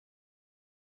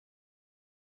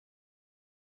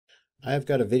I've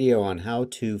got a video on how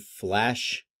to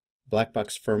flash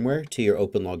Blackbox firmware to your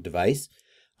OpenLog device.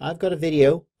 I've got a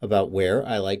video about where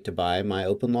I like to buy my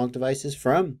OpenLog devices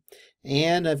from.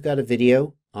 And I've got a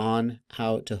video on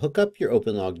how to hook up your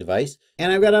OpenLog device.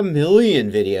 And I've got a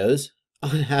million videos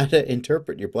on how to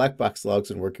interpret your Blackbox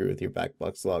logs and work with your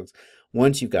Blackbox logs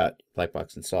once you've got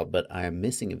Blackbox installed. But I am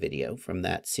missing a video from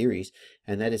that series,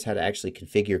 and that is how to actually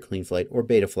configure Cleanflight or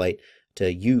Betaflight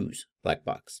to use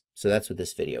Blackbox. So that's what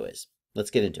this video is.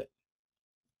 Let's get into it.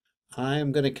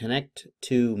 I'm going to connect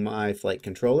to my flight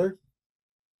controller,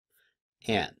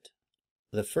 and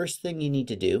the first thing you need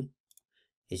to do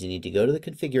is you need to go to the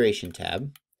configuration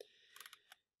tab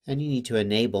and you need to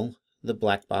enable the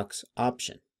Blackbox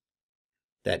option.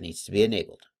 That needs to be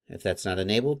enabled. If that's not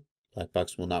enabled,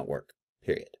 Blackbox will not work,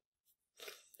 period.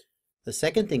 The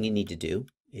second thing you need to do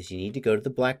is you need to go to the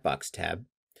Blackbox tab.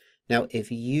 Now,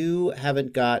 if you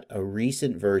haven't got a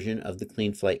recent version of the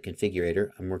Cleanflight configurator,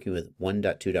 I'm working with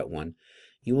 1.2.1,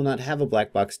 you will not have a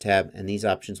Blackbox tab, and these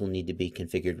options will need to be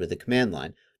configured with a command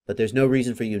line. But there's no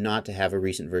reason for you not to have a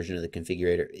recent version of the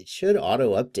configurator. It should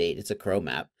auto-update. It's a Chrome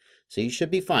app, so you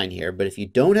should be fine here. But if you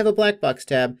don't have a Blackbox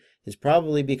tab, it's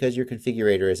probably because your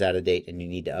configurator is out of date and you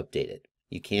need to update it.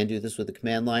 You can do this with a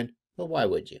command line, but why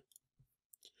would you?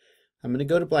 I'm going to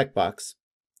go to Blackbox,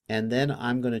 and then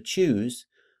I'm going to choose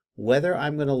whether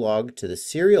I'm going to log to the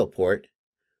serial port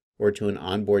or to an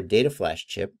onboard data flash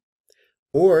chip,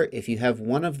 or if you have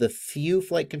one of the few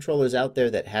flight controllers out there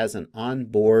that has an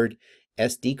onboard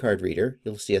SD card reader,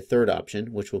 you'll see a third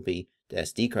option, which will be the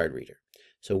SD card reader.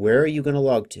 So where are you going to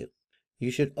log to?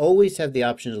 You should always have the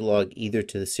option to log either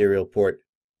to the serial port,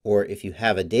 or if you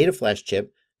have a data flash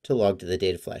chip, to log to the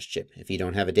data flash chip. If you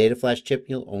don't have a data flash chip,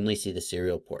 you'll only see the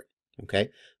serial port. Okay,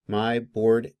 my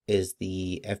board is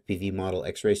the FPV model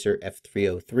X-Racer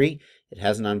F303. It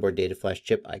has an onboard data flash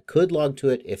chip. I could log to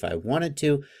it if I wanted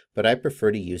to, but I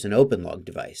prefer to use an OpenLog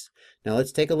device. Now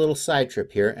let's take a little side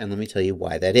trip here, and let me tell you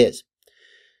why that is.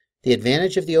 The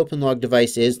advantage of the OpenLog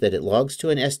device is that it logs to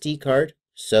an SD card,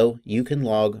 so you can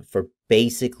log for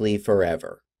basically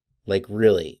forever. Like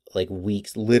really, like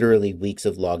weeks, literally weeks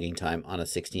of logging time on a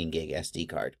 16 gig SD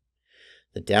card.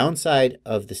 The downside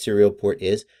of the serial port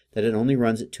is that it only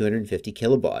runs at 250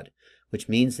 kilobaud, which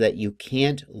means that you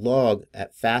can't log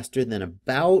at faster than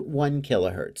about 1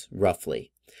 kilohertz,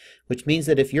 roughly. Which means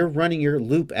that if you're running your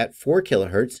loop at 4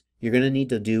 kilohertz, you're going to need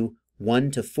to do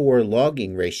 1:4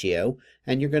 logging ratio,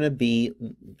 and you're going to be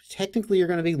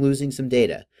losing some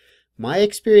data. My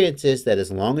experience is that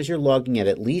as long as you're logging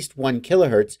at least 1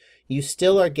 kilohertz, you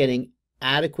still are getting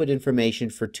adequate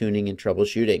information for tuning and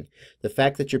troubleshooting. The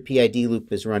fact that your PID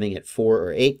loop is running at 4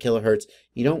 or 8 kilohertz,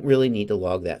 you don't really need to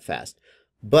log that fast.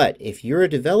 But if you're a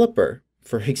developer,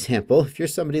 for example, if you're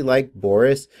somebody like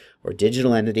Boris or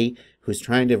Digital Entity who's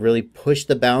trying to really push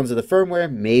the bounds of the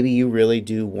firmware, maybe you really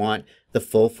do want the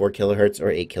full 4 kilohertz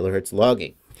or 8 kilohertz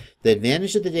logging. The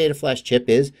advantage of the data flash chip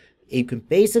is you can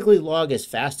basically log as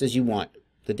fast as you want.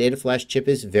 The data flash chip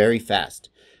is very fast.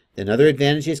 Another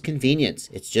advantage is convenience.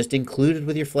 It's just included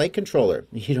with your flight controller.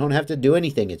 You don't have to do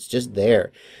anything. It's just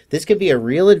there. This could be a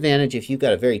real advantage if you've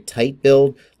got a very tight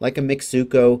build like a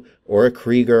Mixuko or a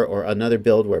Krieger or another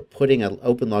build where putting an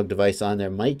OpenLog device on there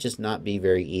might just not be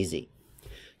very easy.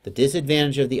 The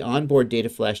disadvantage of the onboard data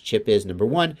flash chip is, number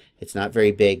one, it's not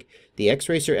very big. The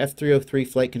X-Racer F303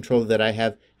 flight controller that I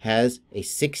have has a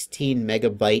 16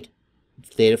 megabyte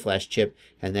data flash chip,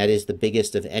 and that is the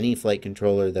biggest of any flight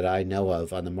controller that I know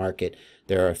of on the market.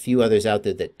 There are a few others out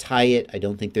there that tie it. I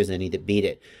don't think there's any that beat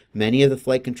it. Many of the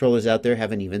flight controllers out there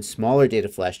have an even smaller data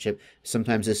flash chip,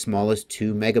 sometimes as small as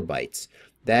 2 megabytes.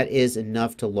 That is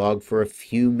enough to log for a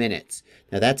few minutes.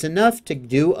 Now that's enough to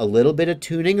do a little bit of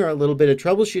tuning or a little bit of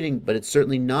troubleshooting, but it's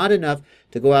certainly not enough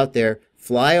to go out there,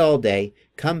 fly all day,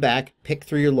 come back, pick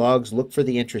through your logs, look for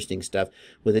the interesting stuff.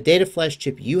 With a data flash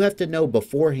chip, you have to know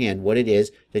beforehand what it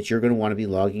is that you're going to want to be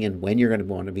logging and when you're going to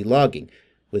want to be logging.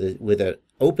 With an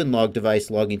OpenLog device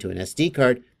logging to an SD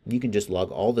card, you can just log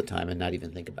all the time and not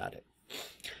even think about it.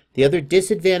 The other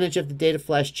disadvantage of the data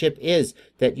flash chip is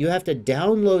that you have to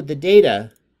download the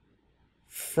data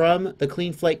from the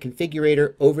Cleanflight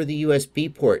configurator over the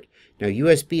USB port. Now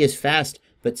USB is fast,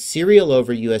 but serial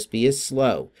over USB is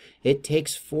slow. It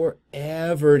takes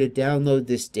forever to download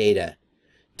this data.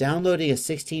 Downloading a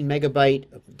 16 megabyte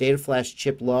data flash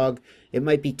chip log, it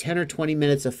might be 10 or 20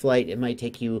 minutes of flight. It might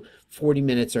take you 40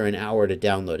 minutes or an hour to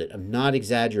download it. I'm not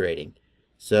exaggerating.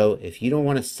 So if you don't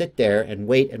want to sit there and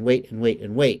wait and wait and wait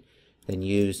and wait, then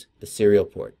use the serial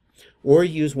port. or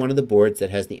use one of the boards that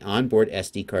has the onboard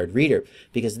SD card reader,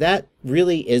 because that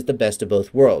really is the best of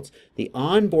both worlds. The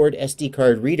onboard SD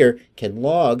card reader can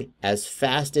log as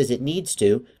fast as it needs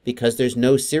to because there's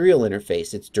no serial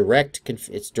interface. It's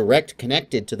direct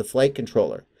connected to the flight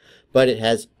controller, but it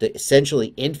has the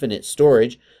essentially infinite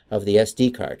storage of the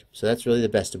SD card. So that's really the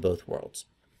best of both worlds.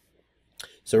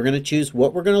 So we're going to choose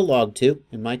what we're going to log to.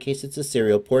 In my case, it's a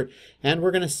serial port, and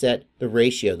we're going to set the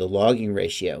ratio, the logging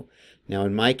ratio. Now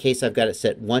in my case, I've got it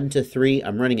set 1 to 3.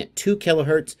 I'm running at 2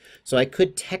 kilohertz, so I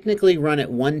could technically run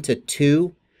at 1 to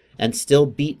 2 and still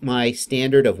beat my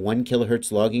standard of 1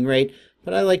 kilohertz logging rate,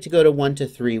 but I like to go to 1 to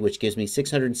 3, which gives me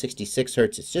 666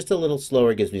 hertz. It's just a little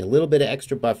slower, gives me a little bit of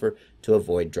extra buffer to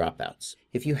avoid dropouts.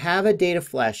 If you have a data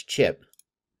flash chip,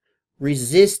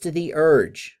 resist the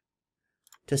urge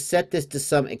to set this to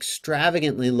some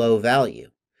extravagantly low value.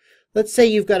 Let's say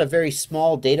you've got a very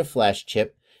small data flash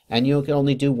chip and you can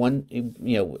only do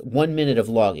 1 minute of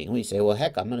logging. And you say, well,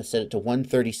 heck, I'm going to set it to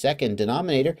 1/32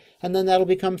 denominator, and then that'll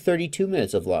become 32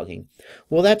 minutes of logging.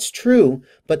 Well, that's true,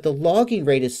 but the logging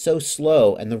rate is so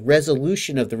slow and the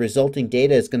resolution of the resulting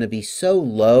data is going to be so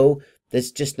low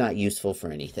that's just not useful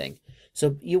for anything.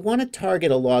 So you want to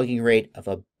target a logging rate of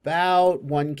about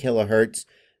 1 kilohertz.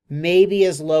 Maybe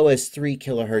as low as 3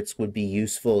 kilohertz would be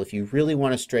useful if you really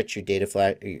want to stretch your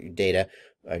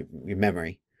your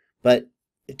memory. But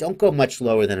don't go much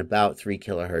lower than about 3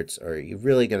 kilohertz, or you're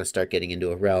really going to start getting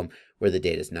into a realm where the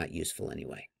data is not useful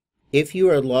anyway. If you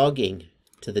are logging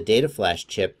to the data flash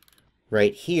chip,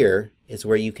 right here is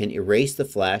where you can erase the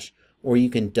flash, or you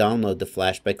can download the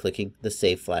flash by clicking the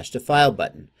Save Flash to File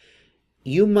button.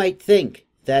 You might think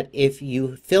that if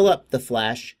you fill up the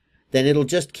flash, then it'll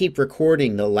just keep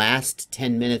recording the last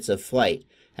 10 minutes of flight,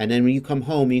 and then when you come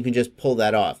home you can just pull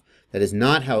that off. That is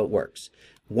not how it works.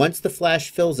 Once the flash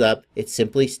fills up, it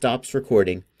simply stops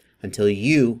recording until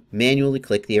you manually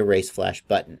click the Erase Flash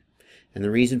button. And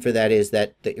the reason for that is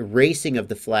that the erasing of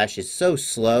the flash is so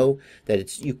slow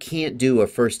that you can't do a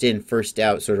first in, first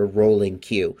out sort of rolling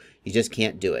queue. You just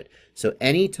can't do it. So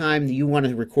anytime you want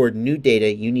to record new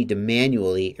data, you need to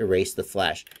manually erase the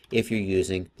flash if you're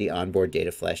using the onboard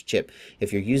data flash chip.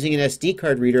 If you're using an SD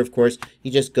card reader, of course,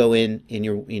 you just go in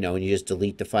your, and you just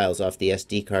delete the files off the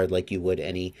SD card like you would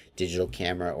any digital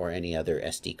camera or any other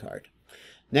SD card.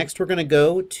 Next, we're going to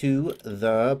go to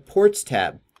the Ports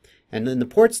tab. And in the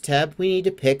Ports tab, we need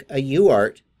to pick a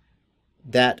UART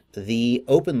that the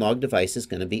OpenLog device is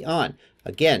going to be on.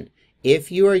 Again,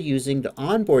 if you are using the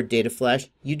onboard data flash,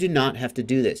 you do not have to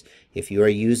do this. If you are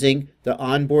using the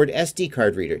onboard SD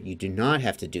card reader, you do not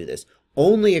have to do this.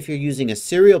 Only if you're using a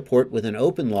serial port with an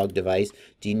OpenLog device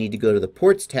do you need to go to the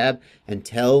Ports tab and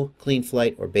tell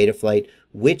Cleanflight or Betaflight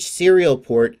which serial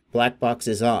port Blackbox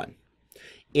is on.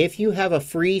 If you have a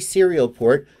free serial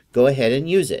port, go ahead and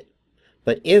use it.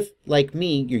 But if, like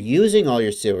me, you're using all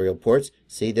your serial ports,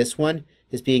 see this one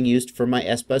is being used for my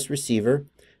S-Bus receiver,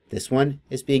 this one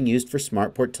is being used for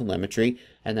SmartPort telemetry,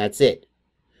 and that's it.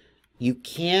 You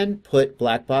can put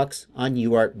Blackbox on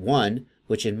UART 1,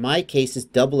 which in my case is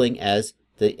doubling as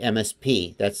the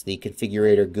MSP. That's the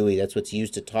configurator GUI. That's what's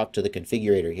used to talk to the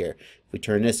configurator here. If we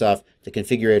turn this off, the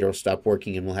configurator will stop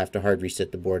working and we'll have to hard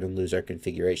reset the board and lose our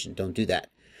configuration. Don't do that.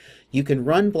 You can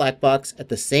run Blackbox at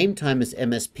the same time as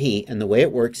MSP, and the way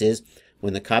it works is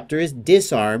when the copter is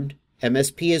disarmed,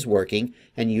 MSP is working,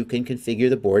 and you can configure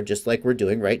the board just like we're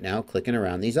doing right now, clicking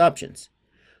around these options.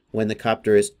 When the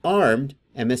copter is armed,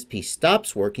 MSP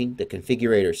stops working, the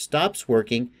configurator stops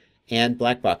working, and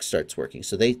Blackbox starts working.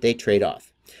 So they trade off.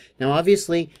 Now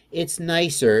obviously it's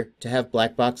nicer to have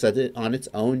Blackbox on its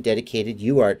own dedicated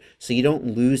UART so you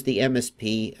don't lose the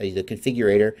MSP, the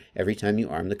configurator, every time you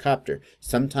arm the copter.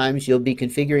 Sometimes you'll be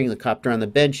configuring the copter on the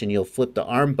bench and you'll flip the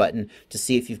arm button to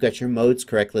see if you've got your modes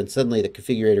correctly, and suddenly the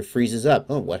configurator freezes up.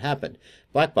 Oh, what happened?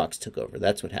 Blackbox took over.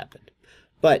 That's what happened.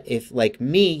 But if, like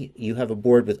me, you have a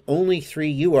board with only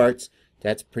 3 UARTs,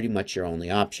 that's pretty much your only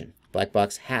option.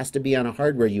 Blackbox has to be on a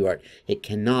hardware UART. It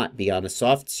cannot be on a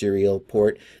soft serial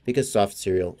port because soft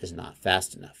serial is not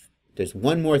fast enough. There's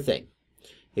one more thing.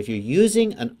 If you're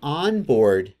using an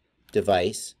onboard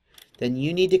device, then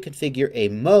you need to configure a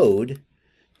mode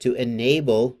to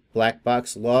enable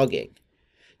Blackbox logging.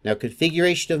 Now,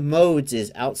 configuration of modes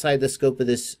is outside the scope of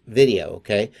this video,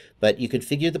 okay? But you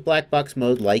configure the Blackbox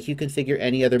mode like you configure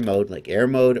any other mode, like air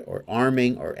mode or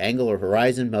arming or angle or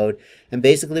horizon mode. And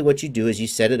basically what you do is you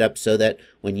set it up so that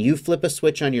when you flip a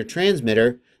switch on your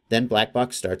transmitter, then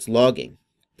Blackbox starts logging.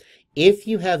 If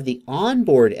you have the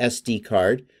onboard SD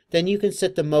card, then you can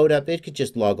set the mode up. It could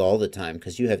just log all the time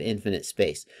because you have infinite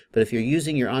space. But if you're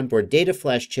using your onboard data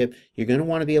flash chip, you're going to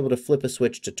want to be able to flip a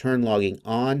switch to turn logging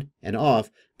on and off,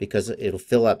 because it'll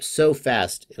fill up so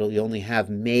fast. You only have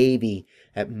maybe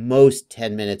at most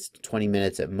 10 minutes to 20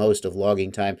 minutes at most of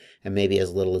logging time, and maybe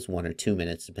as little as 1 or 2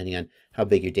 minutes, depending on how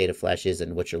big your data flash is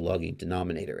and what your logging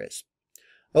denominator is.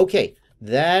 Okay,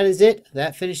 that is it.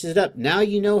 That finishes it up. Now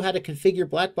you know how to configure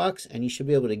Blackbox, and you should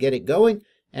be able to get it going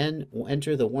and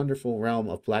enter the wonderful realm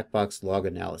of Blackbox log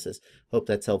analysis. Hope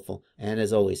that's helpful. And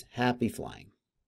as always, happy flying.